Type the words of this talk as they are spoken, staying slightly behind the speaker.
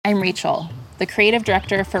I'm Rachel, the creative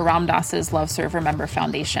director for Ram Dass's Love Serve Remember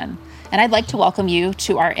Foundation, and I'd like to welcome you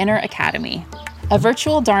to our Inner Academy, a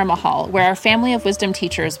virtual Dharma hall where our family of wisdom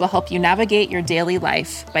teachers will help you navigate your daily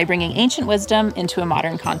life by bringing ancient wisdom into a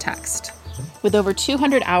modern context. With over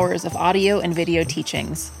 200 hours of audio and video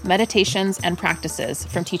teachings, meditations, and practices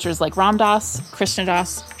from teachers like Ram Dass, Krishna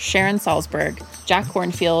Das, Sharon Salzberg, Jack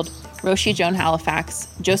Kornfield, Roshi Joan Halifax,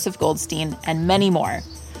 Joseph Goldstein, and many more,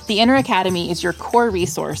 the Inner Academy is your core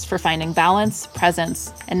resource for finding balance,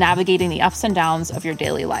 presence, and navigating the ups and downs of your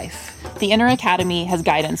daily life. The Inner Academy has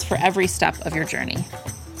guidance for every step of your journey.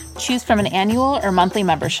 Choose from an annual or monthly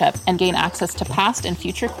membership and gain access to past and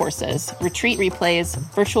future courses, retreat replays,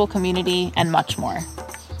 virtual community, and much more.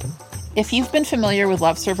 If you've been familiar with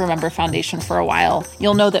Love Serve Remember Foundation for a while,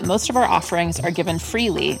 you'll know that most of our offerings are given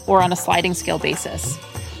freely or on a sliding scale basis.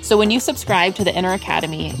 So when you subscribe to the Inner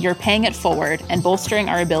Academy, you're paying it forward and bolstering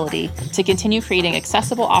our ability to continue creating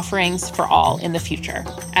accessible offerings for all in the future,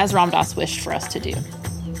 as Ram Dass wished for us to do.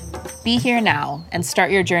 Be here now and start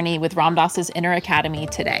your journey with Ram Dass's Inner Academy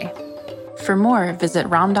today. For more, visit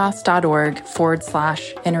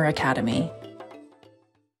ramdass.org/Inner Academy.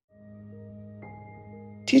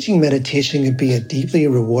 Teaching meditation can be a deeply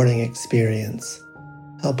rewarding experience.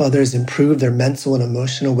 Help others improve their mental and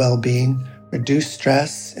emotional well-being, reduce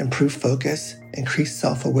stress, improve focus, increase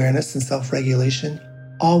self-awareness and self-regulation,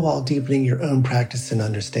 all while deepening your own practice and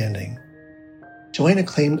understanding. Join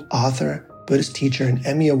acclaimed author, Buddhist teacher, and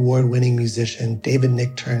Emmy Award-winning musician David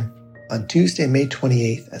Nichtern on Tuesday, May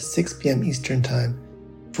 28th at 6 p.m. Eastern Time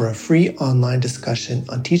for a free online discussion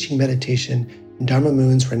on teaching meditation in Dharma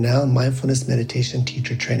Moon's renowned mindfulness meditation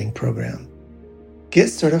teacher training program. Get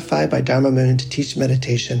certified by Dharma Moon to teach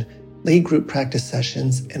meditation, lead group practice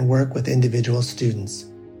sessions, and work with individual students.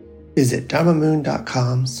 Visit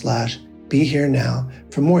dharmamoon.com/BeHereNow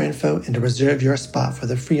for more info and to reserve your spot for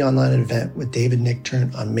the free online event with David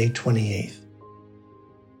Nichtern on May 28th.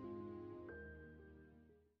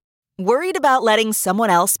 Worried about letting someone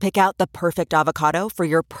else pick out the perfect avocado for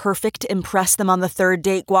your perfect impress them on the third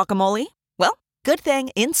date guacamole? Well, good thing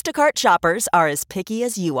Instacart shoppers are as picky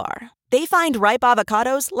as you are. They find ripe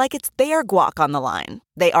avocados like it's their guac on the line.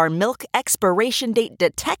 They are milk expiration date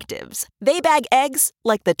detectives. They bag eggs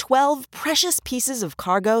like the 12 precious pieces of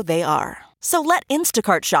cargo they are. So let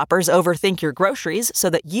Instacart shoppers overthink your groceries so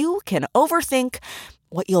that you can overthink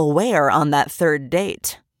what you'll wear on that third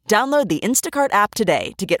date. Download the Instacart app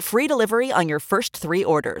today to get free delivery on your first 3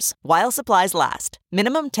 orders, while supplies last.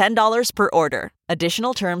 Minimum $10 per order.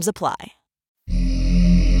 Additional terms apply.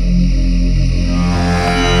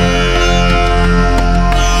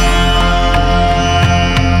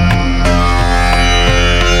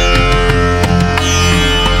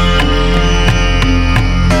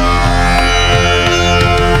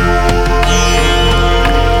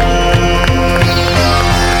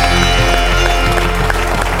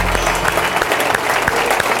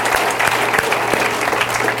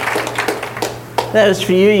 That was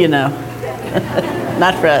for you, you know.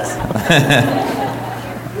 Not for us.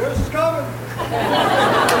 Yours is coming.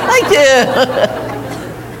 Thank you.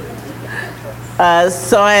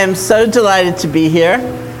 So I am so delighted to be here.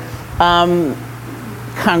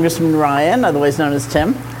 Congressman Ryan, otherwise known as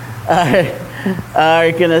Tim,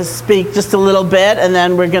 are going to speak just a little bit, and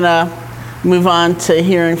then we're going to move on to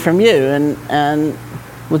hearing from you, and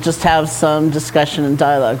we'll just have some discussion and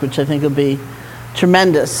dialogue, which I think will be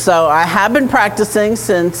tremendous. So I have been practicing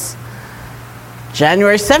since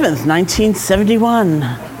January 7th, 1971.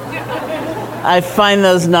 I find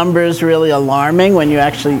those numbers really alarming when you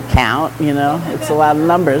actually count, you know. It's a lot of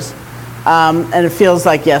numbers. And it feels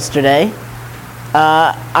like yesterday.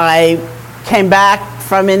 I came back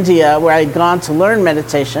from India where I'd gone to learn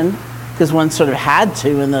meditation, because one sort of had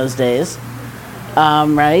to in those days,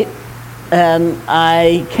 right? And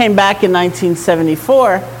I came back in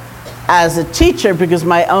 1974 as a teacher because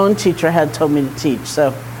my own teacher had told me to teach.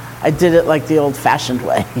 So I did it like the old-fashioned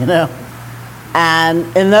way, you know. And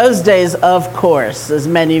in those days, of course, as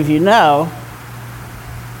many of you know,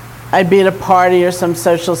 I'd be at a party or some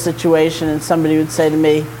social situation and somebody would say to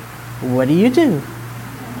me, "What do you do?"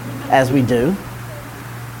 As we do.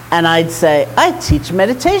 And I'd say, "I teach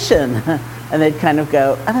meditation." And they'd kind of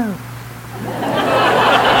go, "Oh."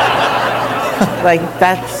 Like,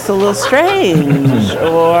 that's a little strange.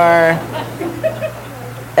 Or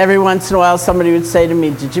every once in a while somebody would say to me,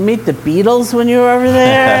 "Did you meet the Beatles when you were over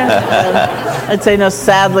there?" I'd say, "No,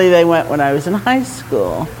 sadly they went when I was in high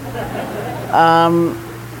school."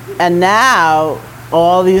 And now,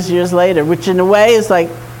 all these years later, which in a way is like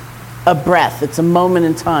a breath, it's a moment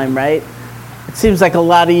in time, right? It seems like a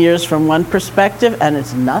lot of years from one perspective, and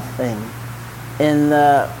it's nothing in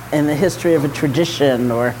the history of a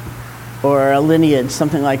tradition or a lineage,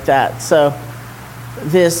 something like that. So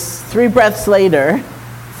this 3 breaths later,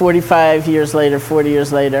 45 years later, 40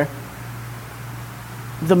 years later,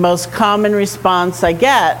 the most common response I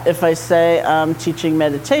get if I say I'm teaching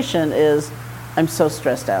meditation is, I'm so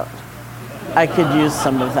stressed out. I could use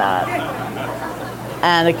some of that.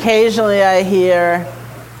 And occasionally I hear,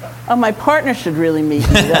 oh, my partner should really meet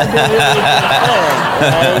me. That'd be really good thing,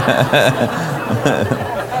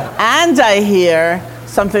 right? And I hear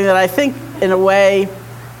something that I think, in a way,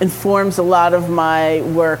 informs a lot of my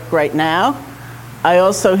work right now. I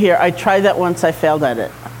also hear, I tried that once, I failed at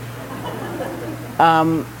it.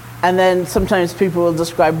 And then sometimes people will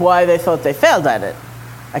describe why they thought they failed at it.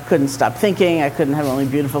 I couldn't stop thinking, I couldn't have only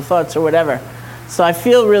beautiful thoughts or whatever. So I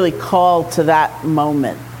feel really called to that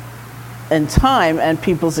moment in time and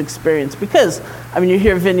people's experience. Because, I mean, you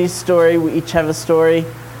hear Vinny's story, we each have a story.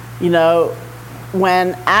 You know,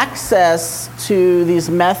 when access to these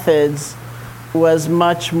methods was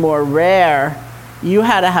much more rare, you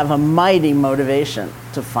had to have a mighty motivation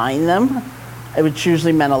to find them, which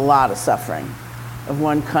usually meant a lot of suffering of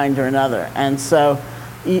one kind or another. And so,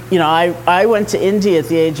 you know, I went to India at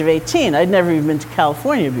the age of 18. I'd never even been to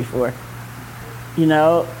California before, you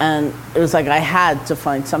know, and it was like I had to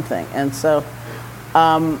find something. And so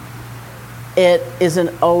it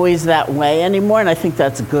isn't always that way anymore, and I think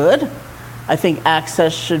that's good. I think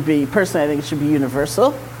access should be, personally, I think it should be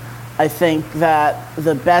universal. I think that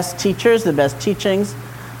the best teachers, the best teachings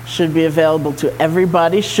should be available to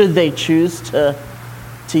everybody, should they choose to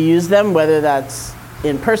use them, whether that's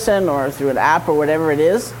in person or through an app or whatever it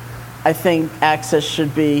is. I think access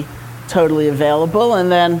should be totally available. And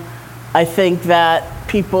then I think that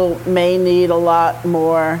people may need a lot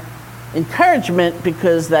more encouragement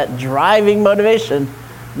because that driving motivation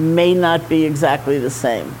may not be exactly the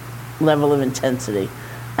same level of intensity.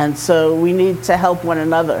 And so we need to help one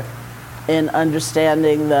another in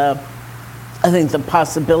understanding the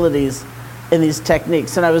possibilities in these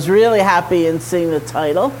techniques. And I was really happy in seeing the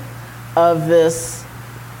title of this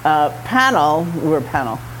panel,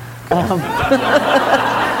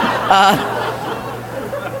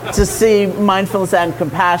 to see mindfulness and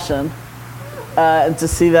compassion, and to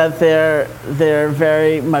see that they're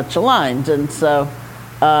very much aligned. And so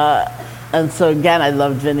again, I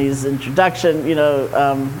loved Vinny's introduction. You know,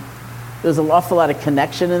 there's an awful lot of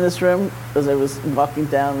connection in this room as I was walking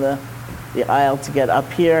down the aisle to get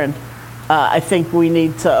up here. And I think we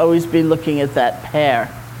need to always be looking at that pair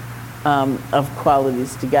of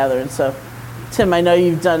qualities together. And so, Tim, I know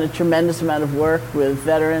you've done a tremendous amount of work with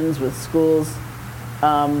veterans, with schools,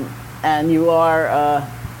 and you are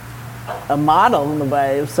a model in the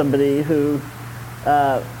way of somebody who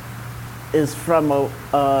is from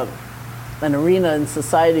an arena in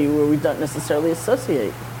society where we don't necessarily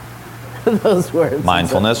associate those words.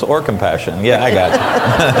 Mindfulness or compassion. Yeah, I got you.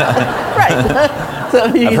 Right. So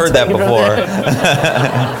I've heard that before.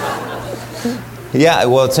 Yeah,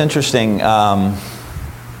 well, it's interesting.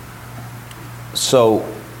 So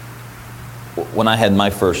when I had my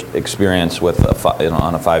first experience with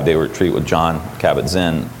on a 5-day retreat with Jon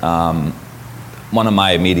Kabat-Zinn, one of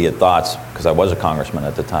my immediate thoughts, because I was a congressman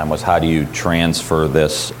at the time, was how do you transfer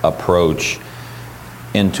this approach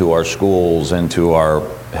into our schools, into our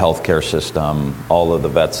healthcare system, all of the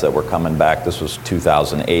vets that were coming back. This was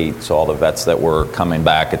 2008, so all the vets that were coming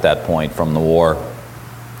back at that point from the war.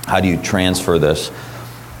 How do you transfer this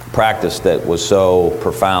practice that was so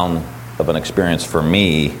profound of an experience for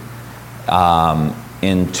me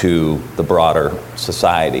into the broader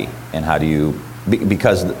society? And how do you,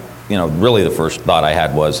 because, you know, really the first thought I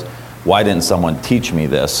had was, why didn't someone teach me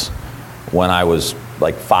this when I was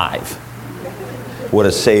like 5? Would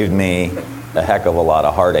have saved me a heck of a lot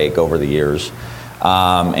of heartache over the years.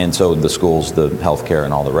 And so the schools, the healthcare,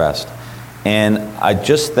 and all the rest. And I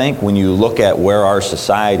just think when you look at where our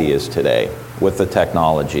society is today, with the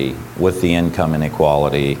technology, with the income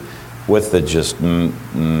inequality, with the just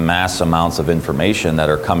mass amounts of information that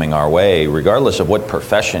are coming our way, regardless of what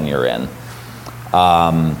profession you're in,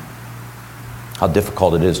 how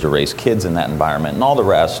difficult it is to raise kids in that environment and all the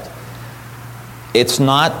rest. It's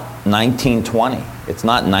not 1920. It's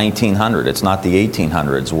not 1900. It's not the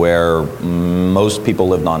 1800s where most people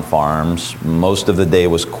lived on farms. Most of the day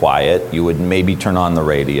was quiet. You would maybe turn on the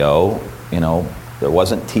radio. You know, there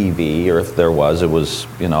wasn't TV, or if there was, it was,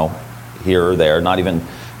 you know, here or there. Not even,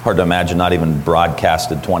 hard to imagine, not even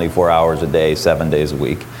broadcasted 24 hours a day, 7 days a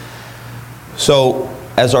week. So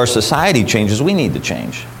as our society changes, we need to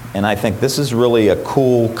change. And I think this is really a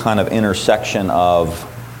cool kind of intersection of,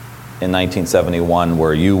 in 1971,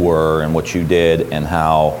 where you were and what you did, and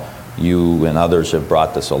how you and others have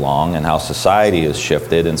brought this along and how society has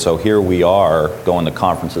shifted. And so here we are going to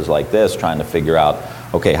conferences like this trying to figure out,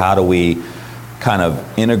 okay, how do we kind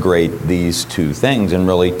of integrate these two things and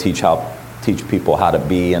really teach people how to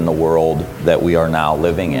be in the world that we are now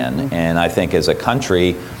living in. And I think as a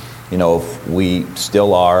country, if we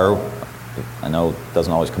still are, I know it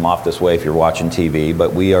doesn't always come off this way if you're watching TV,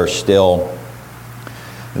 but we are still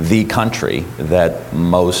the country that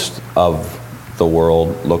most of the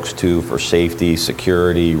world looks to for safety,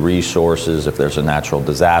 security, resources, if there's a natural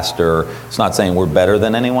disaster. It's not saying we're better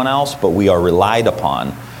than anyone else, but we are relied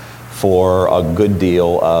upon for a good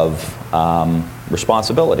deal of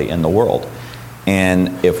responsibility in the world.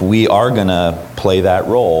 And if we are going to play that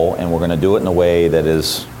role, and we're going to do it in a way that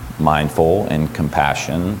is mindful and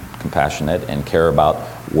compassionate and care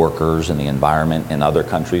about workers and the environment in other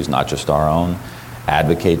countries, not just our own,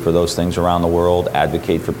 advocate for those things around the world,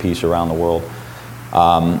 advocate for peace around the world,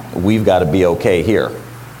 we've got to be okay here.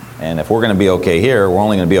 And if we're going to be okay here, we're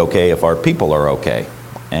only going to be okay if our people are okay.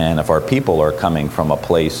 And if our people are coming from a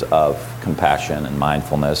place of compassion and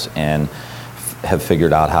mindfulness and have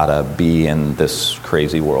figured out how to be in this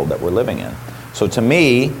crazy world that we're living in. So to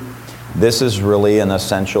me, this is really an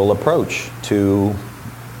essential approach to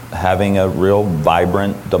having a real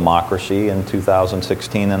vibrant democracy in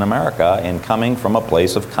 2016 in America, and coming from a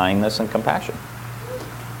place of kindness and compassion.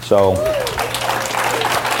 So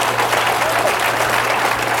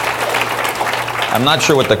I'm not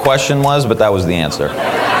sure what the question was, but that was the answer.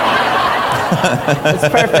 It's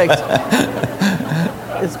perfect.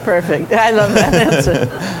 It's perfect. I love that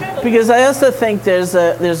answer. Because I also think there's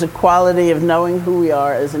a quality of knowing who we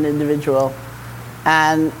are as an individual,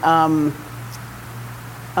 and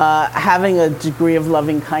having a degree of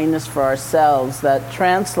loving kindness for ourselves that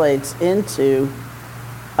translates into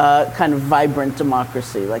kind of vibrant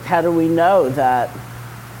democracy. Like, how do we know that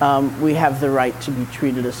we have the right to be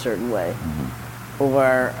treated a certain way?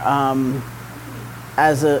 Or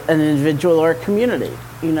as an individual or a community,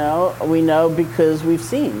 we know because we've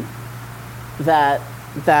seen that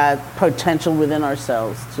potential within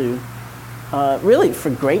ourselves to really for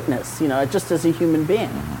greatness, just as a human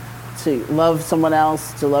being, to love someone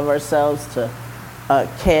else, to love ourselves, to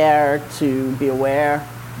care, to be aware.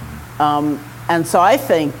 And so I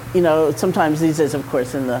think, sometimes these days, of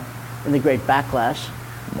course, in the great backlash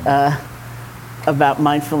about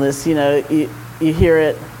mindfulness, you hear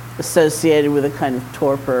it associated with a kind of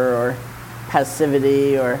torpor or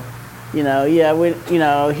passivity, or here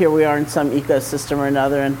we are in some ecosystem or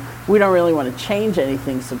another, and we don't really want to change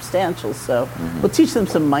anything substantial, so we'll teach them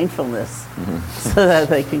some mindfulness so that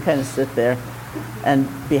they can kind of sit there and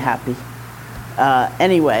be happy.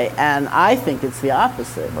 Anyway, and I think it's the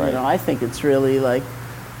opposite. Right. I think it's really like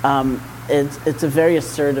it's a very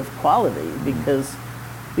assertive quality,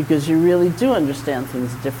 because you really do understand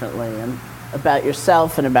things differently, and about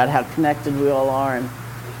yourself, and about how connected we all are, and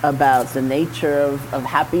about the nature of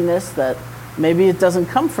happiness, that maybe it doesn't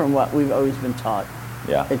come from what we've always been taught.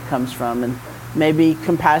 Yeah. It comes from, and maybe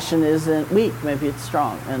compassion isn't weak, maybe it's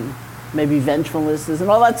strong, and maybe vengefulness isn't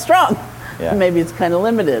all that strong. Yeah. Maybe it's kind of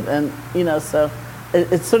limited, and so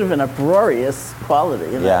it's sort of an uproarious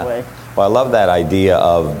quality in that way. Well, I love that idea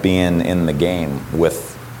of being in the game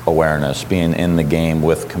with awareness, being in the game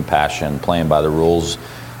with compassion, playing by the rules.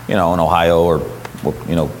 In Ohio, or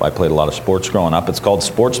I played a lot of sports growing up. It's called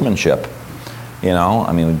sportsmanship.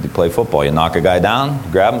 When you play football, you knock a guy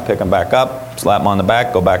down, grab him, pick him back up, slap him on the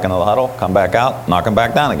back, go back into the huddle, come back out, knock him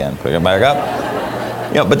back down again, pick him back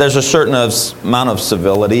up. But there's a certain amount of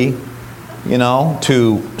civility,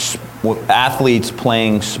 to athletes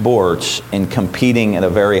playing sports and competing at a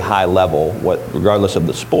very high level, regardless of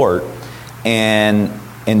the sport, and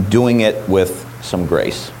doing it with some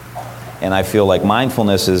grace. And I feel like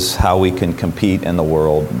mindfulness is how we can compete in the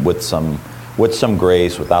world with some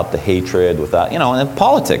grace, without the hatred, without, and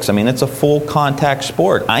politics. It's a full contact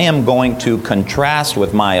sport. I am going to contrast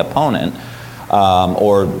with my opponent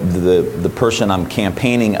or the person I'm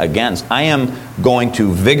campaigning against. I am going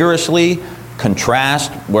to vigorously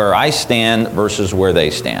contrast where I stand versus where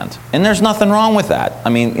they stand. And there's nothing wrong with that.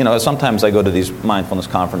 Sometimes I go to these mindfulness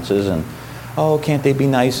conferences and, can't they be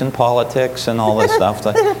nice in politics and all this stuff?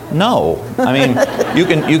 No.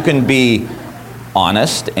 You can be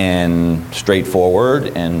honest and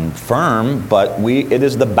straightforward and firm, but it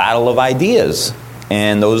is the battle of ideas.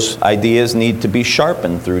 And those ideas need to be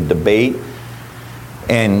sharpened through debate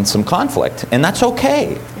and some conflict. And that's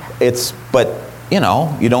okay. But you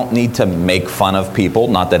don't need to make fun of people.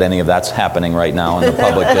 Not that any of that's happening right now in the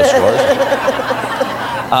public discourse.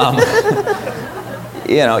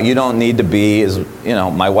 You don't need to be, as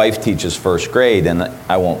my wife teaches first grade, and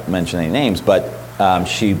I won't mention any names, but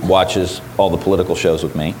she watches all the political shows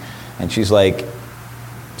with me, and she's like,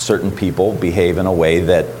 certain people behave in a way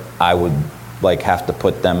that I would like have to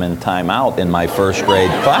put them in timeout in my first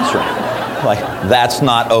grade classroom. Like, that's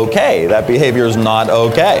not okay. That behavior is not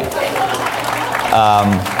okay.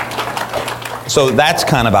 So that's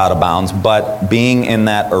kind of out of bounds, but being in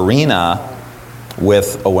that arena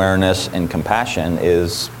with awareness and compassion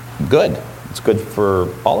is good. It's good for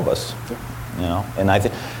all of us, And I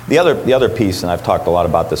think the other piece, and I've talked a lot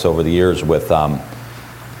about this over the years with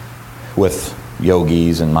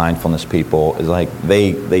yogis and mindfulness people, is like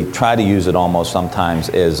they try to use it almost sometimes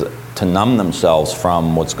as to numb themselves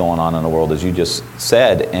from what's going on in the world, as you just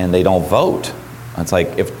said, and they don't vote. It's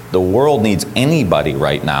like, if the world needs anybody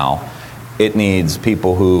right now, it needs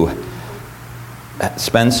people who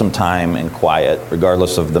spend some time in quiet,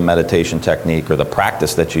 regardless of the meditation technique or the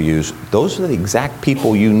practice that you use. Those are the exact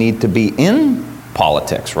people you need to be in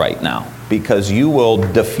politics right now, because you will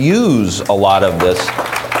diffuse a lot of this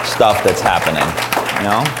stuff that's happening,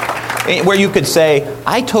 Where you could say,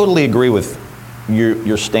 I totally agree with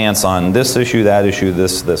your stance on this issue, that issue,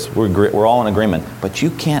 this. We're all in agreement, but you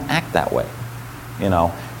can't act that way.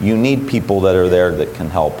 You need people that are there that can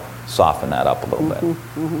help soften that up a little bit.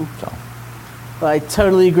 So. Well, I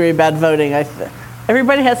totally agree about voting.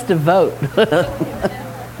 Everybody has to vote.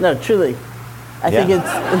 No, truly. I think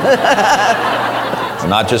it's...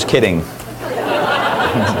 Not just kidding.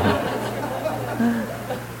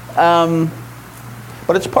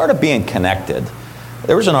 But it's part of being connected.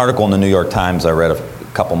 There was an article in the New York Times I read a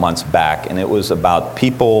couple months back, and it was about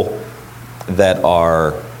people that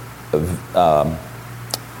are...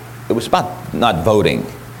 it was about not voting.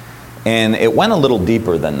 And it went a little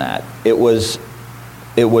deeper than that. It was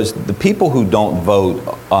the people who don't vote,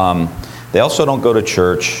 they also don't go to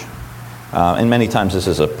church, and many times this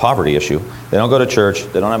is a poverty issue. They don't go to church,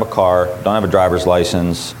 they don't have a car, don't have a driver's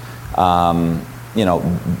license.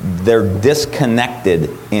 They're disconnected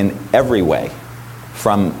in every way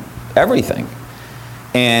from everything.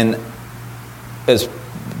 And as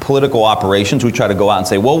political operations, we try to go out and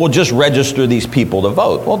say, well, we'll just register these people to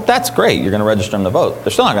vote. Well, that's great. You're going to register them to vote.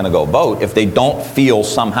 They're still not going to go vote if they don't feel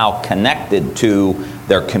somehow connected to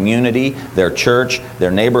their community, their church, their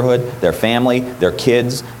neighborhood, their family, their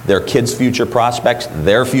kids' future prospects,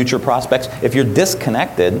 their future prospects. If you're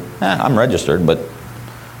disconnected, I'm registered, but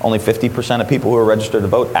only 50% of people who are registered to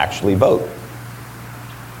vote actually vote.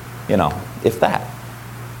 If that.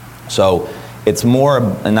 So it's more,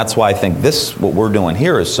 and that's why I think what we're doing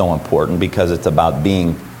here is so important, because it's about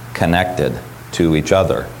being connected to each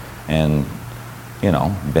other. And,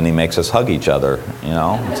 Benny makes us hug each other,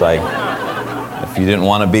 It's like, if you didn't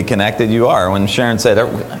want to be connected, you are. When Sharon said,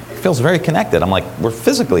 it feels very connected, I'm like, we're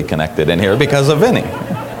physically connected in here because of Benny.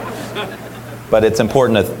 But it's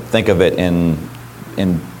important to think of it in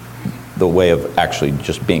the way of actually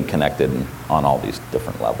just being connected on all these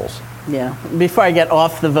different levels. Yeah. Before I get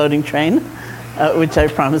off the voting train, which I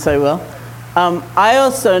promise I will, I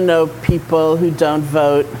also know people who don't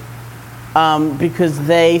vote because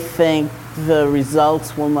they think the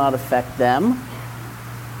results will not affect them.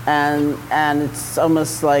 And it's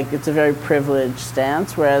almost like it's a very privileged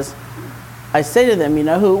stance, whereas I say to them,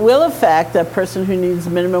 who will affect that person who needs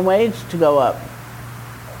minimum wage to go up.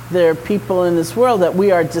 There are people in this world that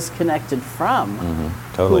we are disconnected from,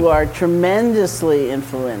 totally. Who are tremendously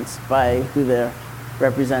influenced by who their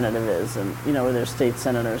representative is, and or their state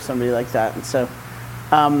senator or somebody like that. And so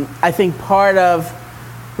I think part of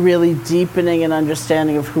really deepening an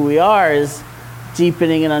understanding of who we are is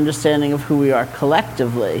deepening an understanding of who we are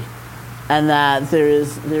collectively, and that there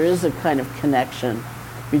is a kind of connection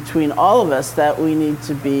between all of us that we need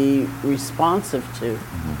to be responsive to.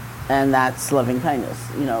 And that's loving kindness,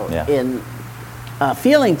 in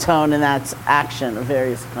feeling tone, and that's action of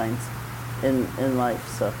various kinds in life.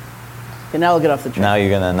 So, okay, now we'll get off the train. Now you're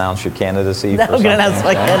going to announce your candidacy. Now I'm going to announce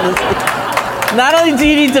my candidacy. Not only do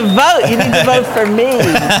you need to vote, you need to vote for me.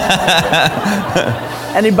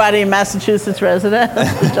 Anybody a Massachusetts resident,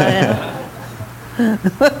 which I am?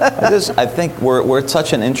 I think we're at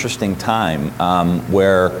such an interesting time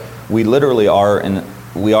where we literally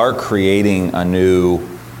are creating a new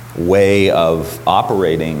way of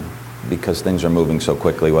operating, because things are moving so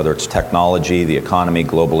quickly, whether it's technology, the economy,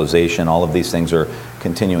 globalization, all of these things are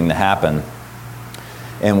continuing to happen.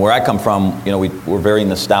 And where I come from, we're very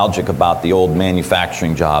nostalgic about the old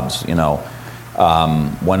manufacturing jobs.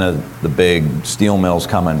 One of the big steel mills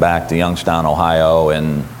coming back to Youngstown, Ohio,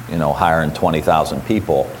 and hiring 20,000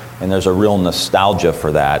 people. And there's a real nostalgia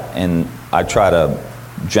for that. And I try to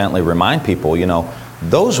gently remind people,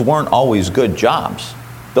 those weren't always good jobs.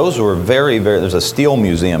 Those were there's a steel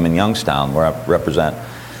museum in Youngstown where I represent.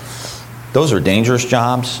 Those are dangerous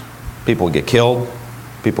jobs. People get killed,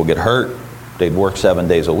 people get hurt, they'd work 7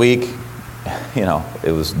 days a week.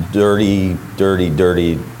 It was dirty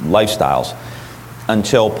lifestyles.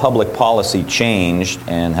 Until public policy changed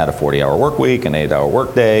and had a 40-hour work week, an 8-hour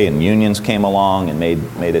work day, and unions came along and made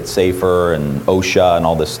it safer, and OSHA and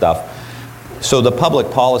all this stuff. So the public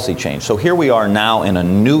policy changed. So here we are now in a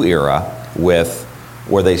new era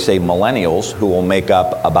where they say millennials, who will make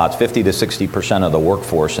up about 50 to 60% of the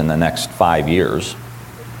workforce in the next 5 years.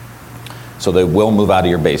 So they will move out of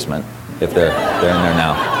your basement if they're in there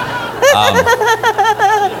now.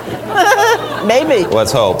 Maybe.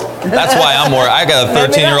 Let's hope. That's why I'm more. I got a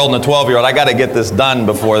 13-year-old and a 12-year-old. I got to get this done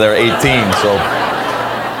before they're 18. So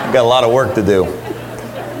I've got a lot of work to do.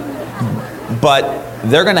 But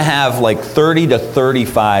they're going to have like 30 to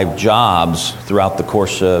 35 jobs throughout the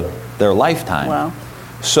course of their lifetime. Wow.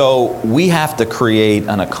 So we have to create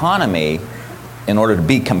an economy in order to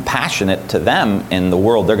be compassionate to them in the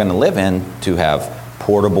world they're going to live in, to have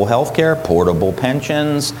portable health care, portable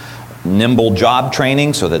pensions, nimble job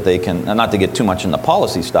training, so that they can, not to get too much in the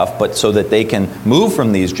policy stuff, but so that they can move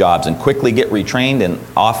from these jobs and quickly get retrained and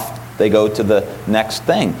off they go to the next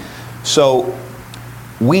thing. So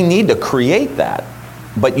we need to create that.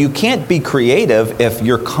 But you can't be creative if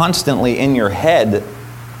you're constantly in your head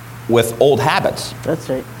with old habits. That's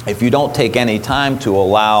right. If you don't take any time to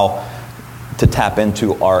tap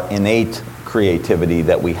into our innate creativity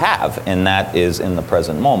that we have, and that is in the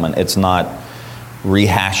present moment. It's not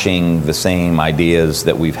rehashing the same ideas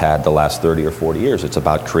that we've had the last 30 or 40 years. It's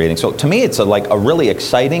about creating. So to me, it's a really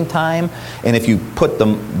exciting time, and if you put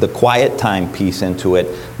the quiet time piece into it,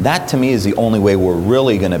 that to me is the only way we're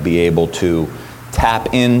really going to be able to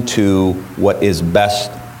tap into what is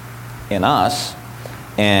best in us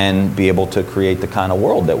and be able to create the kind of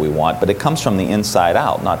world that we want. But it comes from the inside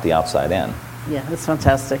out, not the outside in. Yeah, that's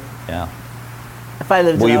fantastic. Yeah. If I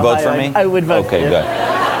lived Will in you Ohio, vote for me? I would vote for you. Okay, good.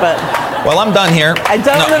 But well, I'm done here. I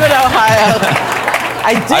don't live in Ohio.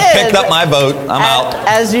 I did. I picked up my vote. I'm out.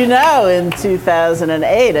 As you know, in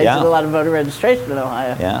 2008, I Yeah. did a lot of voter registration in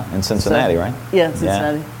Ohio. Yeah, in Cincinnati, right? Yeah, in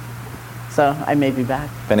Cincinnati. Yeah. So I may be back.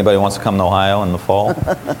 If anybody wants to come to Ohio in the fall.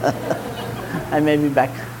 I may be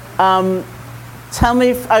back. Tell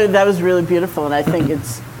me, that was really beautiful, and I think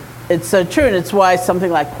it's so true, and it's why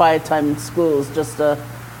something like quiet time in school is just a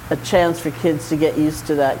chance for kids to get used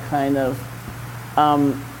to that kind of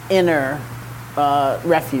inner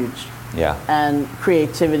refuge. Yeah. And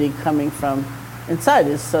creativity coming from inside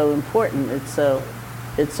is so important.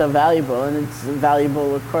 It's so valuable, and it's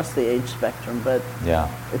valuable across the age spectrum. But yeah,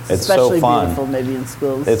 it's so especially fun. beautiful maybe in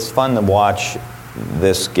schools. It's fun to watch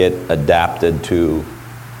this get adapted to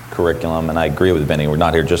curriculum, and I agree with Benny. We're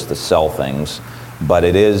not here just to sell things, but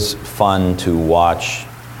it is fun to watch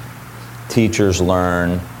teachers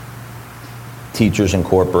learn. Teachers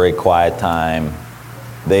incorporate quiet time.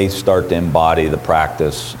 They start to embody the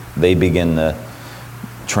practice. They begin to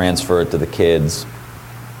transfer it to the kids.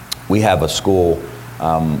 We have a school,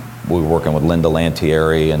 we were working with Linda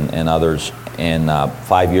Lantieri and others, and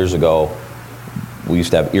 5 years ago, we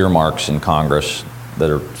used to have earmarks in Congress that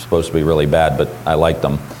are supposed to be really bad, but I liked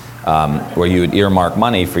them, where you would earmark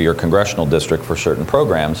money for your congressional district for certain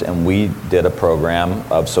programs, and we did a program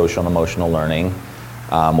of social and emotional learning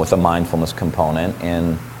with a mindfulness component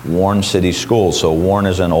in Warren City Schools. So Warren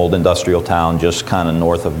is an old industrial town just kind of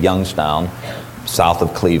north of Youngstown, south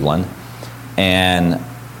of Cleveland, and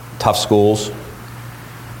tough schools.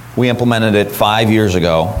 We implemented it 5 years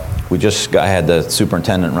ago. I had the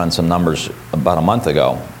superintendent run some numbers about a month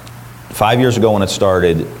ago. 5 years ago when it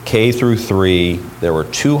started, K through 3, there were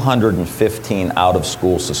 215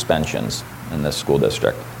 out-of-school suspensions in this school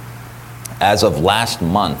district. As of last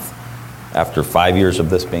month, after 5 years of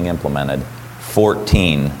this being implemented,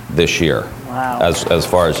 14 this year. Wow. As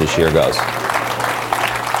far as this year goes.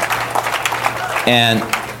 And,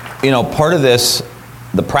 part of this,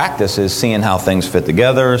 the practice is seeing how things fit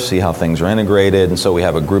together, see how things are integrated, and so we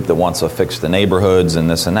have a group that wants to fix the neighborhoods and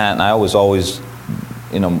this and that, and I always,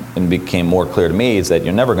 and became more clear to me is that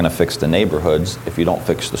you're never going to fix the neighborhoods if you don't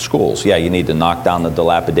fix the schools. Yeah, you need to knock down the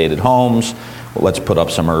dilapidated homes. Well, let's put up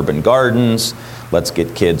some urban gardens. Let's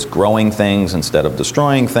get kids growing things instead of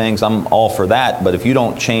destroying things. I'm all for that, but if you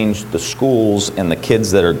don't change the schools and the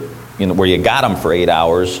kids that are, where you got them for 8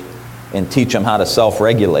 hours, and teach them how to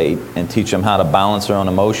self-regulate, and teach them how to balance their own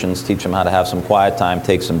emotions, teach them how to have some quiet time,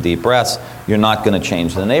 take some deep breaths, you're not going to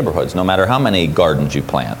change the neighborhoods, no matter how many gardens you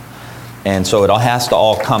plant. And so it all has to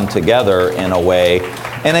all come together in a way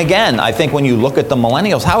And again, I think when you look at the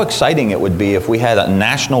millennials, how exciting it would be if we had a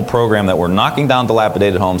national program that we're knocking down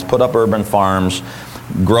dilapidated homes, put up urban farms,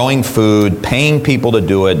 growing food, paying people to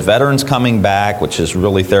do it, veterans coming back, which is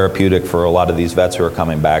really therapeutic for a lot of these vets who are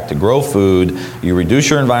coming back, to grow food. You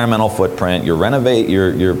reduce your environmental footprint, you're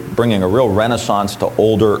bringing a real renaissance to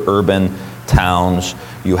older urban towns.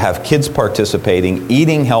 You have kids participating,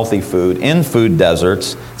 eating healthy food in food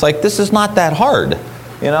deserts. It's like, this is not that hard,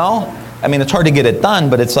 you know? I mean, it's hard to get it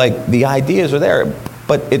done, but it's like the ideas are there.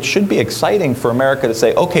 But it should be exciting for America to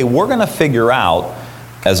say, okay, we're going to figure out,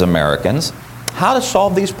 as Americans, how to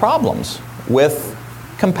solve these problems with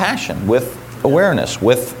compassion, with awareness,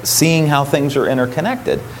 with seeing how things are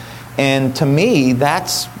interconnected. And to me,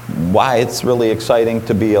 that's why it's really exciting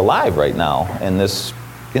to be alive right now. And this,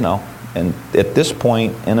 you know, and at this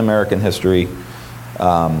point in American history,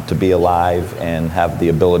 to be alive and have the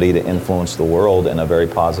ability to influence the world in a very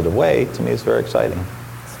positive way, to me, is very exciting.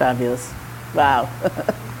 It's fabulous. Wow.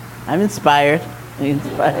 I'm inspired. Maybe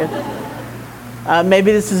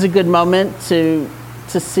this is a good moment to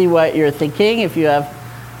see what you're thinking. If you have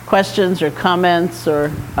questions or comments,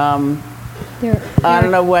 or I don't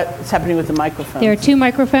know what's happening with the microphone. There are 2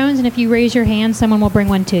 microphones, and if you raise your hand, someone will bring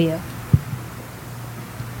one to you.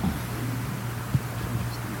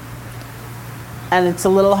 And it's a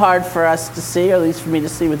little hard for us to see, or at least for me to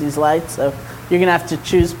see with these lights. So you're going to have to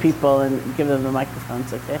choose people and give them the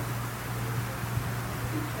microphones, okay?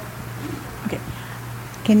 Okay.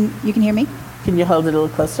 You can hear me? Can you hold it a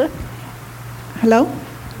little closer? Hello?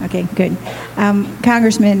 Okay, good.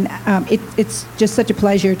 Congressman, it's just such a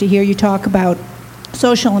pleasure to hear you talk about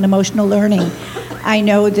social and emotional learning. I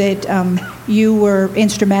know that you were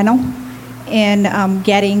instrumental in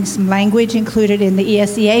getting some language included in the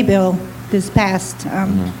ESEA bill this past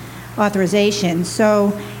authorization.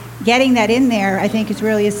 So getting that in there, I think, is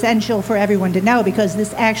really essential for everyone to know, because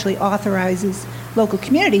this actually authorizes local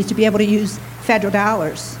communities to be able to use federal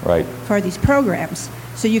dollars for these programs.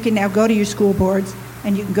 So you can now go to your school boards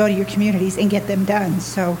and you can go to your communities and get them done.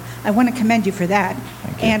 So I want to commend you for that.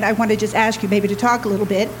 And I want to just ask you maybe to talk a little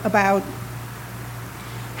bit about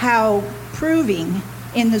how proving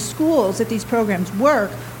in the schools that these programs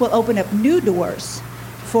work will open up new doors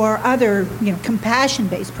for other,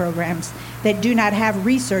 compassion-based programs that do not have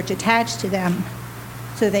research attached to them,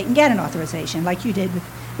 so they can get an authorization, like you did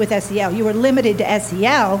with SEL. You were limited to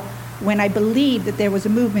SEL when I believe that there was a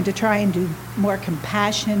movement to try and do more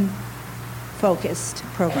compassion-focused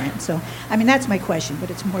programs. So, that's my question, but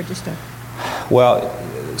it's more just a... Well,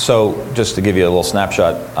 so just to give you a little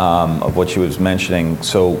snapshot of what she was mentioning,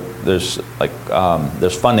 so there's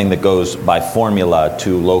funding that goes by formula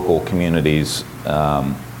to local communities,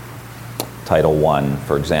 Title I,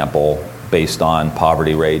 for example, based on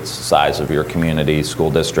poverty rates, size of your community, school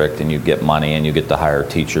district, and you get money and you get to hire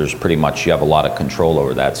teachers. Pretty much you have a lot of control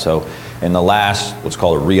over that. So in the last, what's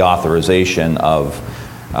called a reauthorization of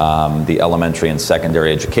the Elementary and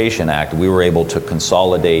Secondary Education Act, we were able to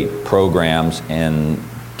consolidate programs and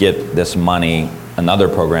get this money, another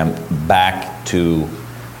program, back to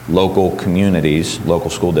local communities, local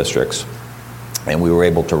school districts. And we were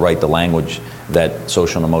able to write the language that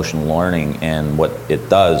social and emotional learning and what it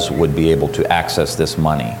does would be able to access this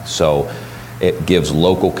money. So it gives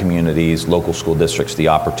local communities, local school districts the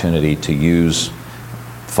opportunity to use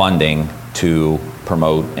funding to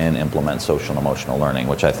promote and implement social and emotional learning,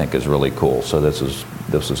 which I think is really cool. So this is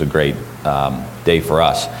a great day for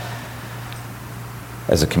us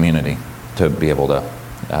as a community to be able to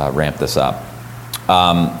ramp this up.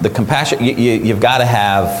 The compassion, you've got to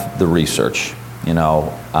have the research.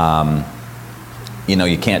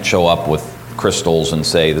 You can't show up with crystals and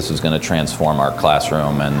say this is going to transform our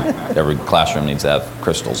classroom, and every classroom needs to have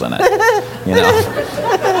crystals in it.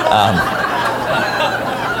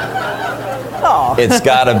 It's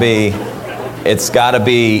got to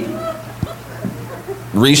be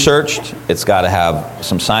researched. It's got to have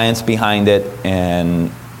some science behind it,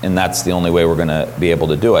 and that's the only way we're going to be able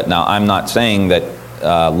to do it. Now, I'm not saying that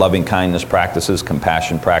loving kindness practices,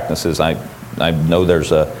 compassion practices, I know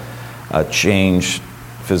there's a change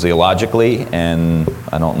physiologically, and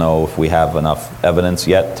I don't know if we have enough evidence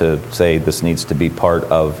yet to say this needs to be part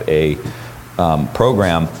of a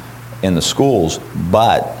program in the schools,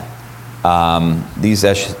 but these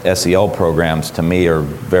SEL programs to me are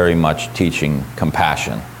very much teaching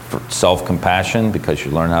compassion, self-compassion, because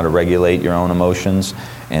you learn how to regulate your own emotions,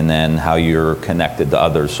 and then how you're connected to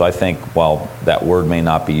others. So I think while that word may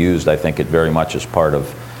not be used, I think it very much is part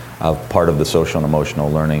of the social and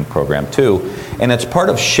emotional learning program too, and it's part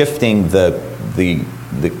of shifting the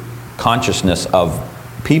consciousness of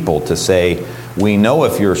people to say We know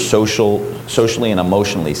if you're socially and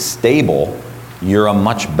emotionally stable, you're a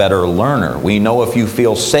much better learner. We know if you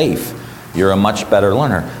feel safe, you're a much better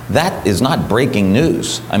learner. That is not breaking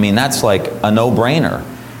news. I mean, that's like a no-brainer.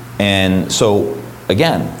 And so,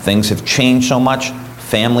 again, things have changed so much.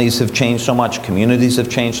 Families have changed so much. Communities have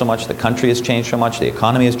changed so much. The country has changed so much. The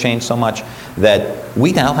economy has changed so much that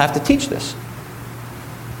we now have to teach this.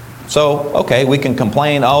 So, okay, we can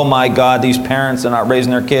complain, oh my God, these parents are not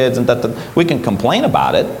raising their kids, and that. We can complain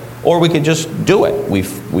about it, or we can just do it.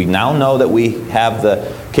 We now know that we have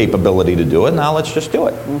the capability to do it. Now let's just do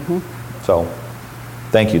it. Mm-hmm. So,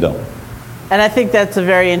 thank you, though. And I think that's a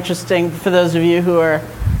very interesting, for those of you who are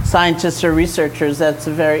scientists or researchers, that's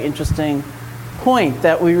a very interesting point,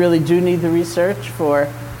 that we really do need the research for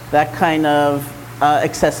that kind of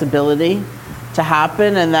accessibility to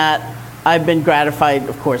happen, and that I've been gratified,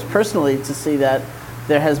 of course, personally, to see that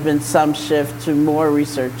there has been some shift to more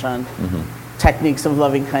research on techniques of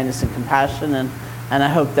loving kindness and compassion, and I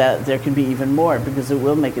hope that there can be even more, because it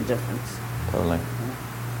will make a difference. Totally.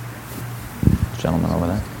 Gentleman over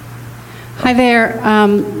there. Hi there.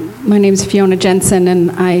 My name is Fiona Jensen,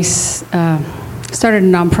 and I started a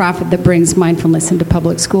nonprofit that brings mindfulness into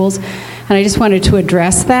public schools. And I just wanted to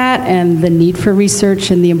address that and the need for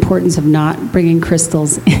research and the importance of not bringing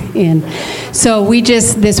crystals in. So we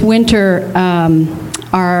just, this winter,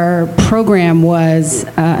 our program was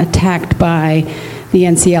attacked by the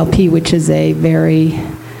NCLP, which is a very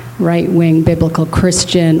right-wing biblical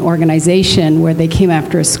Christian organization, where they came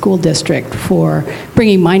after a school district for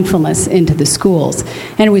bringing mindfulness into the schools.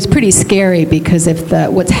 And it was pretty scary, because if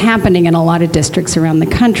what's happening in a lot of districts around the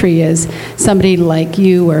country is somebody like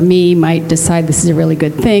you or me might decide this is a really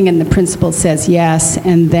good thing, and the principal says yes,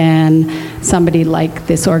 and then somebody like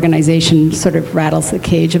this organization sort of rattles the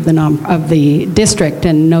cage of the district,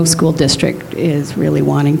 and no school district is really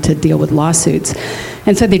wanting to deal with lawsuits.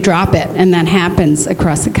 And so they drop it, and that happens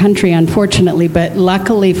across the country, unfortunately. But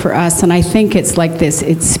luckily for us, and I think it's like this,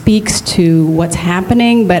 it speaks to what's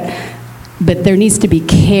happening, but there needs to be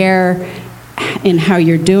care in how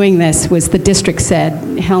you're doing this. Was the district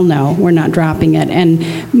said, hell no, we're not dropping it.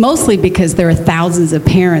 And mostly because there are thousands of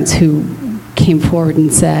parents who came forward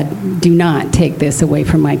and said, do not take this away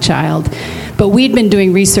from my child. But we'd been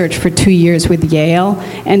doing research for 2 years with Yale,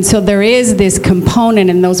 and so there is this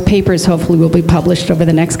component, and those papers hopefully will be published over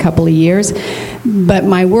the next couple of years. But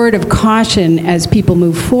my word of caution as people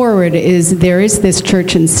move forward is there is this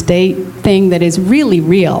church and state thing that is really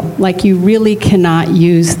real. Like, you really cannot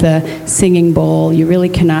use the singing bowl, you really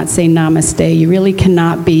cannot say namaste, you really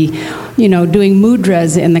cannot be, doing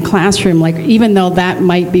mudras in the classroom, like, even though that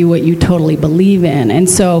might be what you totally believe in. And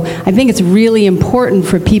so I think it's really important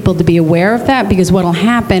for people to be aware of that, because what will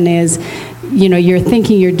happen is, you're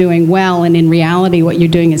thinking you're doing well, and in reality what you're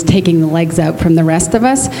doing is taking the legs out from the rest of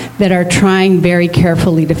us that are trying very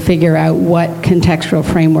carefully to figure out what contextual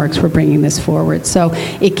frameworks we're bringing this forward. So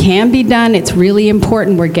it can be done. It's really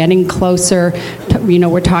important. We're getting closer.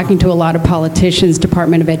 We're talking to a lot of politicians,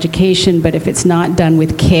 Department of Education, but if it's not done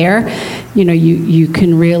with care, you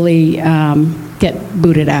can really get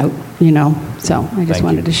booted out, So I just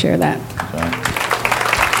wanted to share that.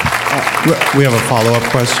 We have a follow-up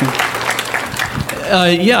question.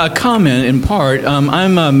 A comment in part.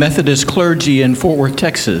 I'm a Methodist clergy in Fort Worth,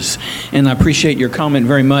 Texas, and I appreciate your comment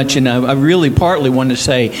very much. And I really partly want to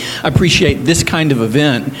say I appreciate this kind of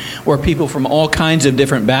event where people from all kinds of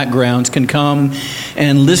different backgrounds can come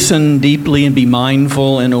and listen deeply and be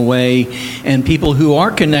mindful in a way, and people who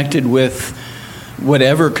are connected with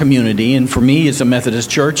whatever community, and for me it's a Methodist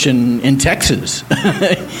church in Texas,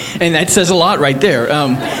 and that says a lot right there.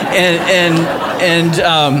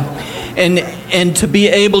 And to be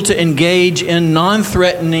able to engage in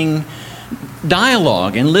non-threatening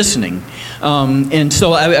dialogue and listening. And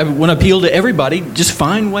so I want to appeal to everybody, just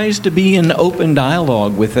find ways to be in open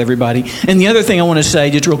dialogue with everybody. And the other thing I want to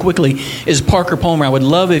say, just real quickly, is Parker Palmer. I would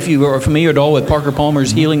love if you are familiar at all with Parker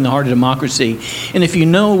Palmer's Healing the Heart of Democracy. And if you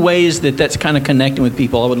know ways that that's kind of connecting with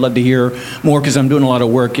people, I would love to hear more, because I'm doing a lot of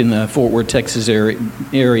work in the Fort Worth, Texas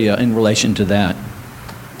area in relation to that.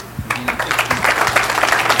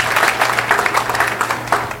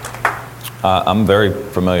 I'm very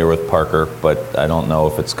familiar with Parker, but I don't know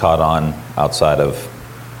if it's caught on outside of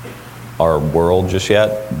our world just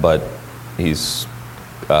yet, but he's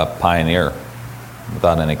a pioneer,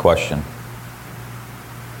 without any question.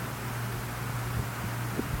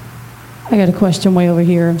 I got a question way over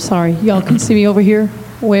here. I'm sorry. Y'all can see me over here?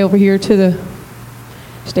 Way over here to the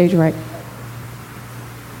stage right.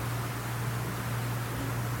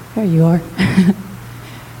 There you are.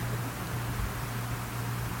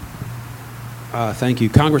 Thank you.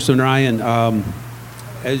 Congressman Ryan,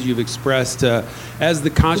 as you've expressed, as the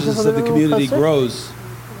consciousness of the community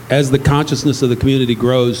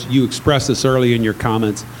grows, you expressed this earlier in your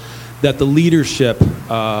comments, that the leadership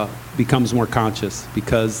becomes more conscious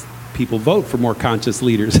because people vote for more conscious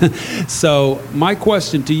leaders. So my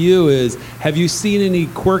question to you is, have you seen any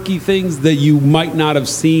quirky things that you might not have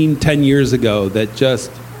seen 10 years ago that just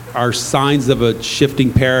are signs of a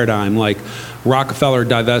shifting paradigm, like Rockefeller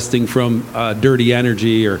divesting from dirty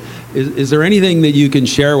energy? Or is there anything that you can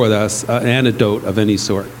share with us, an anecdote of any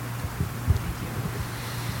sort?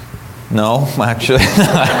 No, actually.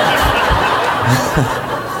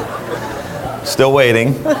 Still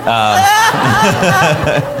waiting.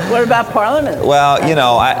 What about Parliament? Well, you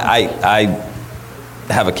know, I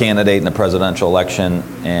have a candidate in the presidential election,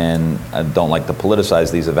 and I don't like to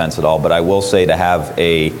politicize these events at all, but I will say to have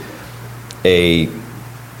a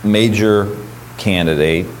major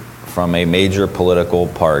candidate from a major political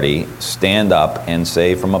party stand up and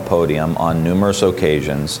say from a podium on numerous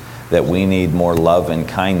occasions that we need more love and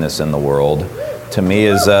kindness in the world, to me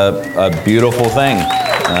is a beautiful thing.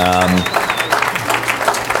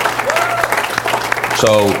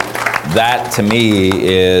 So that, to me,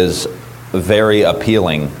 is very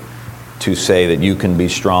appealing, to say that you can be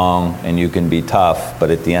strong and you can be tough, but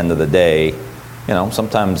at the end of the day, you know,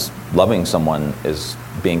 sometimes loving someone is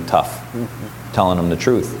being tough. Mm-hmm. Telling them the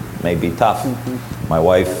truth may be tough. Mm-hmm. My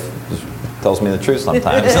wife tells me the truth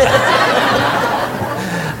sometimes.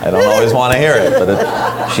 I don't always want to hear it,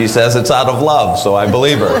 but she says it's out of love, so I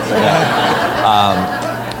believe her. Yeah.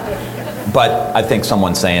 But I think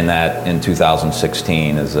someone saying that in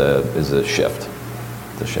 2016 is a shift.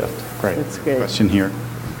 It's a shift. Great. That's great. Question here.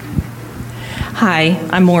 Hi,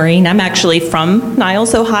 I'm Maureen. I'm actually from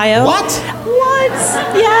Niles, Ohio. What?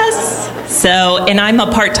 Yes. So, and I'm a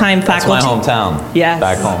part-time faculty. That's my hometown. Yes.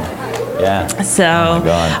 Back home. Yeah. So, oh my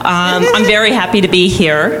God. I'm very happy to be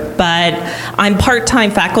here, but I'm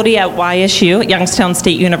part-time faculty at YSU, at Youngstown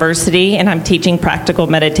State University, and I'm teaching practical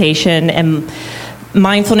meditation and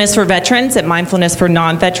mindfulness for veterans and mindfulness for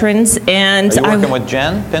non-veterans. And are you working with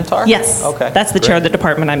Jen Pintar? Yes. Okay. That's the chair of the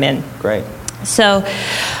department I'm in. Great. So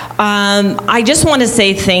I just want to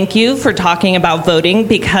say thank you for talking about voting,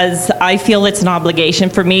 because I feel it's an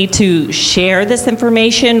obligation for me to share this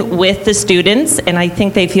information with the students, and I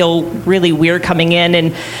think they feel really weird coming in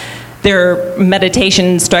and their meditation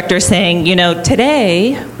instructor saying, you know,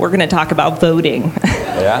 today we're going to talk about voting.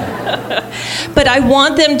 Yeah. But I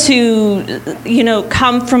want them to, you know,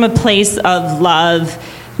 come from a place of love,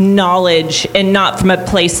 knowledge, and not from a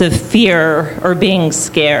place of fear or being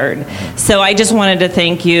scared. So I just wanted to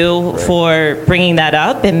thank you for bringing that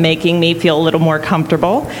up and making me feel a little more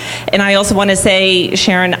comfortable. And I also want to say,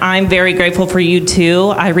 Sharon, I'm very grateful for you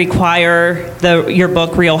too. I require your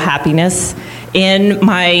book, Real Happiness, in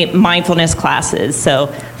my mindfulness classes. So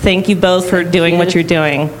thank you both for doing what you're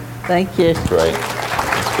doing. Thank you. That's great.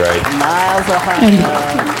 That's great. Miles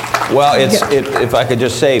Ohio. Well, if I could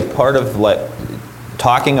just say, part of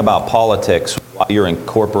talking about politics while you're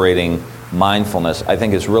incorporating mindfulness, I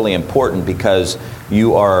think is really important, because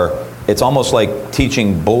it's almost like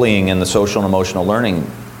teaching bullying in the social and emotional learning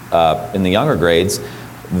in the younger grades.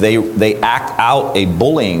 They act out a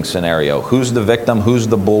bullying scenario. Who's the victim? Who's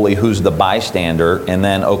the bully? Who's the bystander? And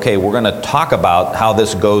then, okay, we're going to talk about how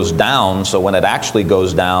this goes down. So when it actually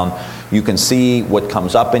goes down, you can see what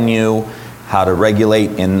comes up in you, how to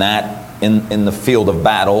regulate in the field of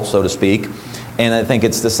battle, so to speak. And I think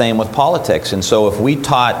it's the same with politics. And so if we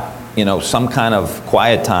taught, you know, some kind of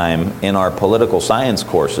quiet time in our political science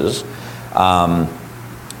courses,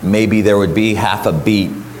 maybe there would be half a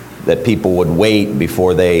beat that people would wait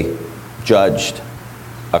before they judged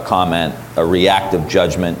a comment, a reactive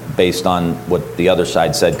judgment based on what the other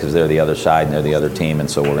side said, because they're the other side and they're the other team, and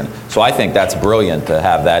so So I think that's brilliant to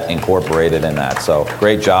have that incorporated in that. So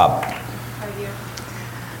great job.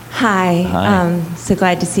 Hi. So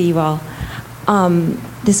glad to see you all.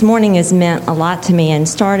 This morning has meant a lot to me, and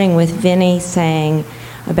starting with Vinny saying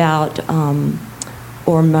about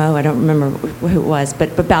or Mo, I don't remember who it was,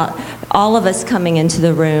 but about all of us coming into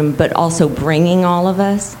the room, but also bringing all of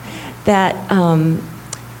us, that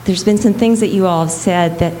there's been some things that you all have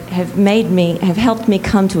said that have helped me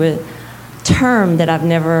come to a term that I've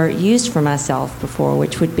never used for myself before,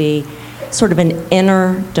 which would be sort of an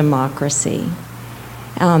inner democracy,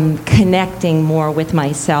 connecting more with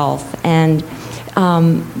myself, and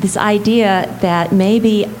this idea that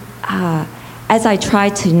maybe as I try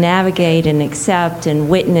to navigate and accept and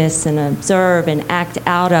witness and observe and act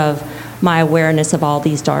out of my awareness of all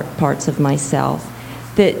these dark parts of myself,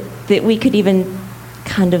 that we could even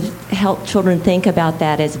kind of help children think about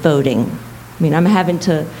that as voting. I mean, I'm having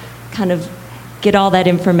to kind of get all that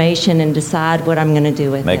information and decide what I'm going to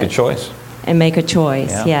do with it. Make a choice. And make a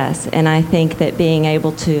choice, Yeah. yes. And I think that being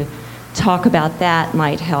able to talk about that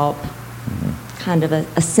might help kind of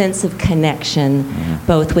a sense of connection,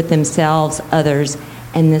 both with themselves, others,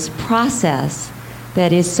 and this process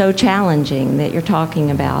that is so challenging that you're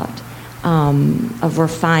talking about, of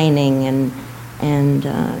refining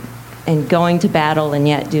and going to battle and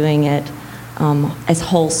yet doing it as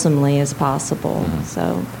wholesomely as possible.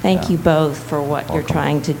 So thank you both for what you're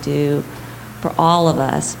trying to do for all of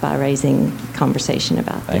us by raising conversation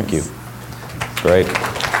about Thank this. you. Great.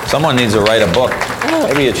 Someone needs to write a book.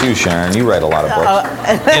 Maybe it's you, Sharon. You write a lot of books.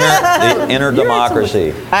 The Inner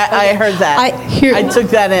Democracy. I heard that. I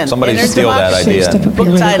took that in. Somebody Inner steal that Democracy. idea.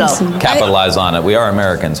 Book title. Capitalize on it. We are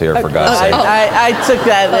Americans here, for God's sake. I took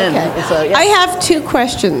that in. Okay. So, yeah. I have two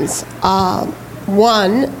questions.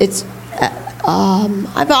 One,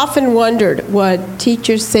 I've often wondered what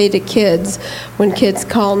teachers say to kids when kids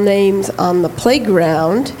call names on the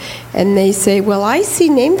playground, and they say, "Well, I see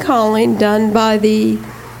name calling done by the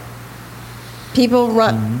people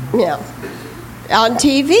on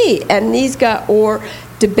TV, and these guys or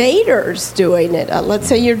debaters doing it." Let's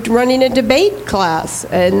say you're running a debate class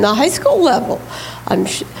in the high school level.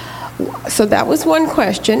 So that was one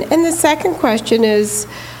question, and the second question is,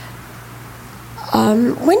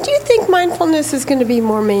 when do you think mindfulness is going to be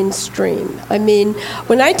more mainstream? I mean,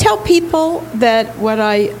 when I tell people that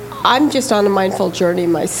I'm just on a mindful journey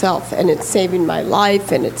myself, and it's saving my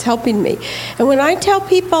life, and it's helping me. And when I tell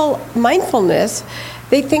people mindfulness,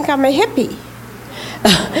 they think I'm a hippie.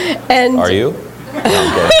 And Are you?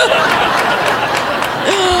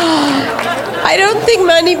 I don't think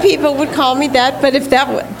many people would call me that, but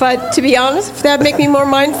to be honest, if that make me more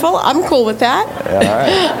mindful, I'm cool with that.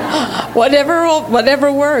 Yeah, all right.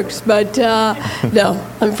 Whatever works. But no,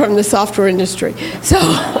 I'm from the software industry, so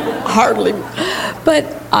hardly. But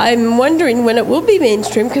I'm wondering when it will be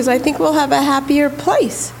mainstream, because I think we'll have a happier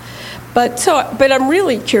place. But I'm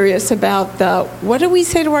really curious about what do we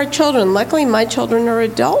say to our children? Luckily, my children are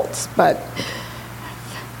adults, but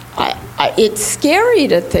it's scary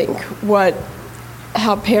to think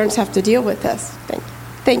how parents have to deal with this.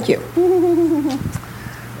 Thank you.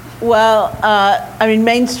 Well, I mean,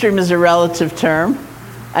 mainstream is a relative term.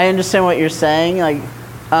 I understand what you're saying. Like,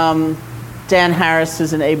 Dan Harris,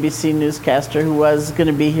 who's an ABC newscaster who was going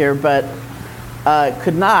to be here but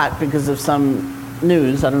could not because of some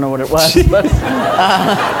news. I don't know what it was. But,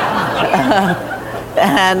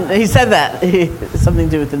 and he said that. Something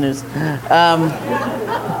to do with the news.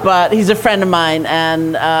 But he's a friend of mine,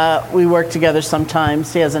 and we work together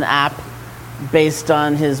sometimes. He has an app based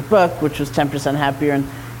on his book, which was 10% Happier, and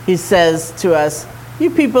he says to us, "You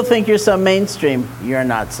people think you're so mainstream. You're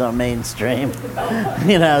not so mainstream."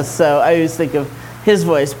 You know, so I always think of his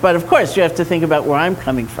voice. But of course, you have to think about where I'm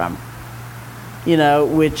coming from, you know,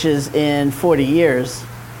 which is in 40 years.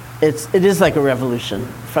 It is like a revolution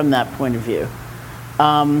from that point of view.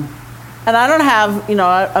 And I don't have, you know,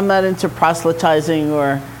 I'm not into proselytizing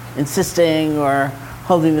or insisting or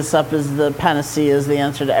holding this up as the panacea, as the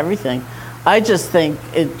answer to everything. I just think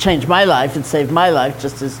it changed my life, it saved my life,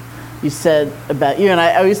 just as you said about you. And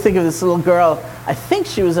I always think of this little girl, I think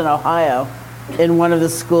she was in Ohio, in one of the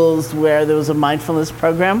schools where there was a mindfulness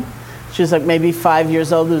program. She was like maybe 5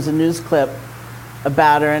 years old. There was a news clip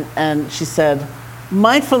about her, and she said,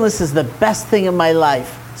 "Mindfulness is the best thing in my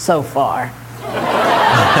life so far."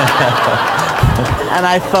 And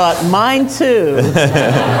I thought, mine too.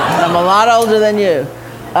 I'm a lot older than you.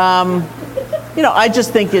 You know, I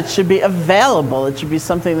just think it should be available. It should be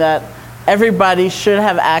something that everybody should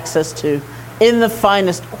have access to in the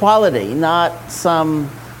finest quality, not some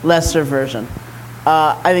lesser version.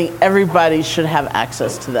 I think everybody should have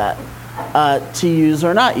access to that, to use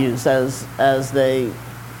or not use as they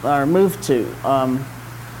are moved to.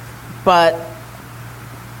 But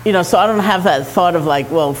you know, so I don't have that thought of like,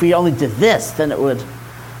 well, if we only did this, then it would.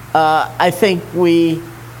 I think we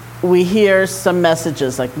hear some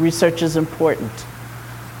messages like research is important.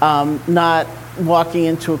 Not walking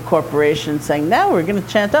into a corporation saying, now we're going to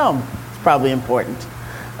chant Om. It's probably important.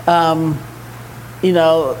 You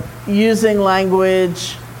know, using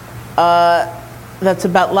language that's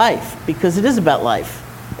about life, because it is about life.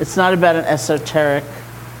 It's not about an esoteric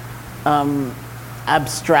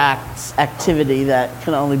abstract activity that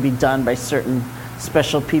can only be done by certain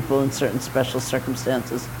special people in certain special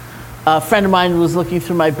circumstances. A friend of mine was looking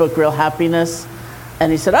through my book, Real Happiness,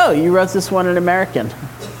 and he said, "Oh, you wrote this one in American."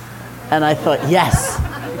 And I thought, yes,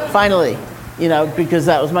 finally, you know, because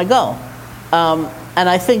that was my goal. And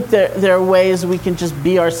I think there are ways we can just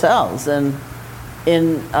be ourselves and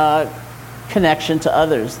in connection to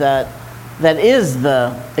others that is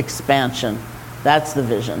the expansion. That's the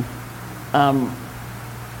vision. I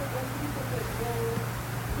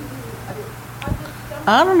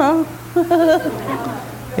don't know.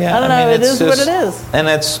 Yeah, I don't know. It is just, what it is. And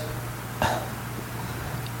it's,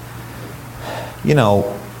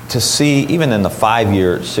 to see, even in the 5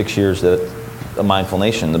 years, 6 years that The Mindful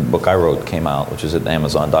Nation, the book I wrote, came out, which is at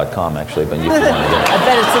Amazon.com, actually, but you can get it. I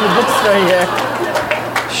bet it's in the bookstore here.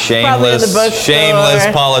 Shameless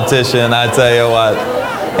politician, I tell you what.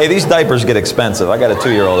 Hey, these diapers get expensive. I got a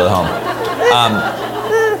 2-year-old at home.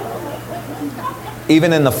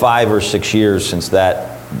 Even in the 5 or 6 years since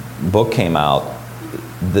that book came out,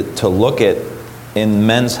 to look at, in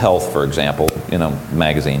Men's Health, for example,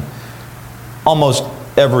 magazine, almost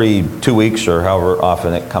every 2 weeks or however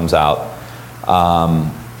often it comes out,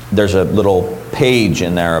 there's a little page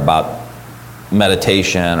in there about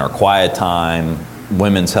meditation or quiet time.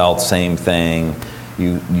 Women's health, same thing.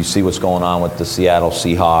 You see what's going on with the Seattle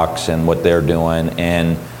Seahawks and what they're doing,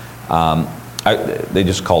 and they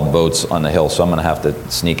just called votes on the Hill, so I'm going to have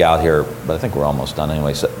to sneak out here, but I think we're almost done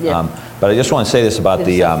anyway. So, yeah. But I just want to say this about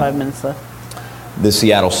the 5 minutes left. The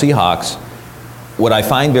Seattle Seahawks. What I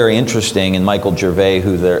find very interesting, and Michael Gervais,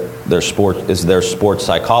 who their sports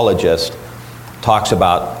psychologist, talks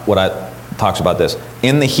about this.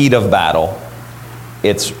 In the heat of battle,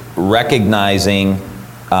 it's recognizing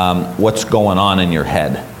what's going on in your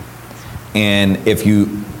head. And if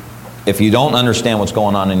you don't understand what's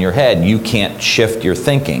going on in your head, you can't shift your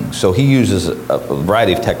thinking. So he uses a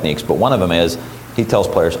variety of techniques, but one of them is, he tells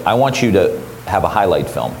players, I want you to have a highlight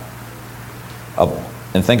film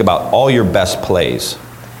and think about all your best plays.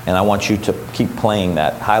 And I want you to keep playing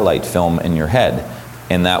that highlight film in your head.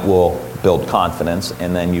 And that will build confidence,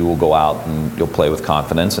 and then you will go out and you'll play with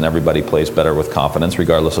confidence, and everybody plays better with confidence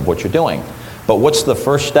regardless of what you're doing. But what's the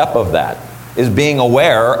first step of that? Is being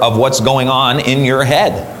aware of what's going on in your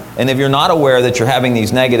head. And if you're not aware that you're having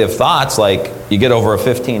these negative thoughts, like you get over a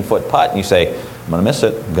 15-foot putt and you say, I'm going to miss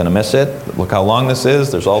it, I'm going to miss it, look how long this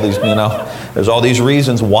is, there's all these, there's all these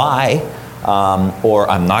reasons why, or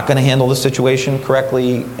I'm not going to handle the situation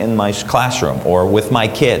correctly in my classroom or with my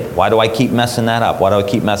kid. Why do I keep messing that up? Why do I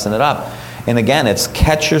keep messing it up? And again, it's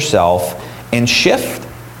catch yourself and shift.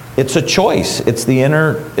 It's a choice. It's the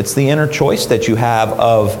inner choice that you have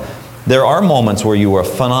of, there are moments where you were a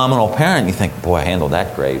phenomenal parent. You think, boy, I handled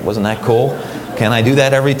that great. Wasn't that cool? Can I do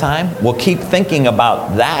that every time? Well, keep thinking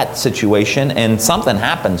about that situation, and something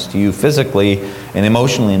happens to you physically and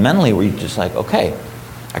emotionally and mentally where you're just like, okay,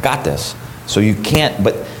 I got this. So you can't,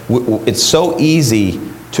 but it's so easy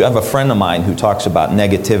to have a friend of mine who talks about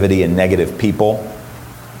negativity and negative people,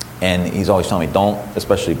 and he's always telling me, don't,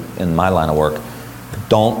 especially in my line of work,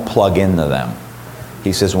 don't plug into them.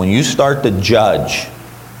 He says, when you start to judge,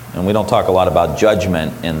 and we don't talk a lot about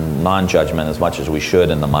judgment and non-judgment as much as we should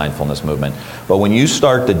in the mindfulness movement, but when you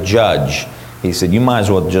start to judge, he said, you might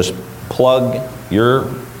as well just plug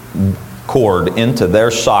your cord into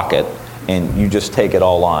their socket and you just take it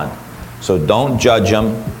all on. So don't judge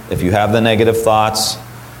them. If you have the negative thoughts,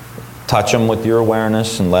 touch them with your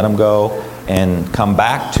awareness and let them go, and come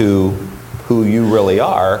back to who you really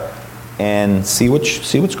are and see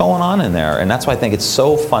what's going on in there. And that's why I think it's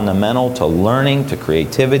so fundamental to learning, to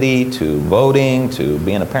creativity, to voting, to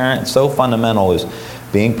being a parent. It's so fundamental is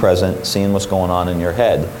being present, seeing what's going on in your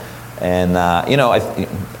head. And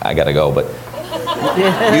I got to go, but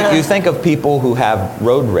you think of people who have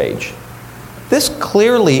road rage. This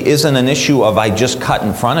clearly isn't an issue of I just cut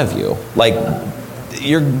in front of you. Like,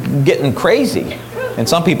 you're getting crazy. And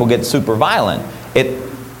some people get super violent.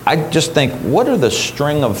 I just think, what are the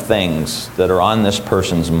string of things that are on this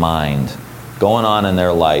person's mind, going on in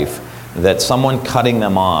their life, that someone cutting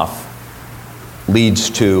them off leads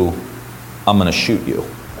to, I'm going to shoot you.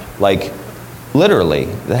 Like, literally,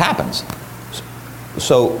 it happens.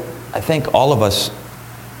 So I think all of us...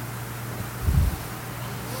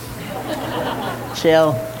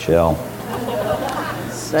 Chill.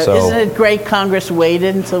 So isn't it great Congress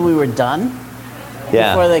waited until we were done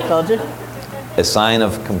before they called you? A sign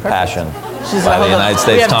of compassion She's by the United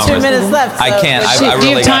States Congress. We have 2 minutes left. So I can't. I do you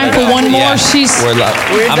really have time for one more? Yeah, I'm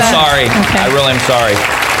done. sorry. Okay. I really am sorry.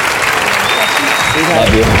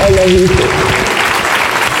 Love you. I love you too.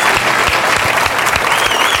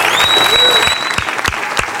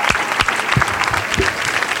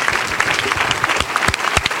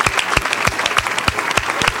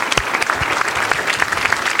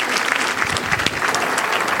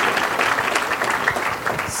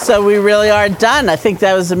 So we really are done. I think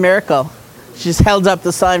that was a miracle. She's held up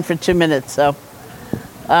the sign for 2 minutes. So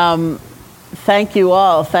thank you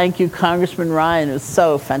all. Thank you, Congressman Ryan. It was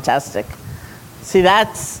so fantastic. See,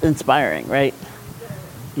 that's inspiring, right?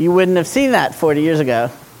 You wouldn't have seen that 40 years ago.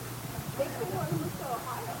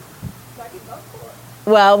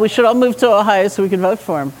 Well, we should all move to Ohio so we can vote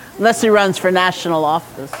for him, unless he runs for national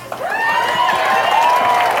office.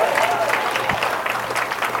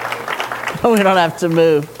 We don't have to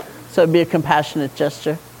move, so it'd be a compassionate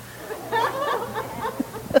gesture.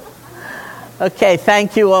 Okay,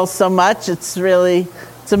 thank you all so much. It's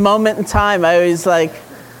a moment in time. I always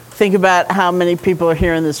think about how many people are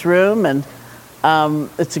here in this room, and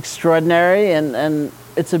it's extraordinary, and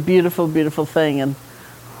it's a beautiful, beautiful thing. And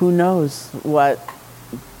who knows what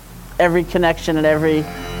every connection and every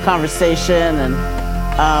conversation and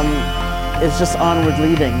is just onward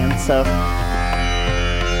leading. And so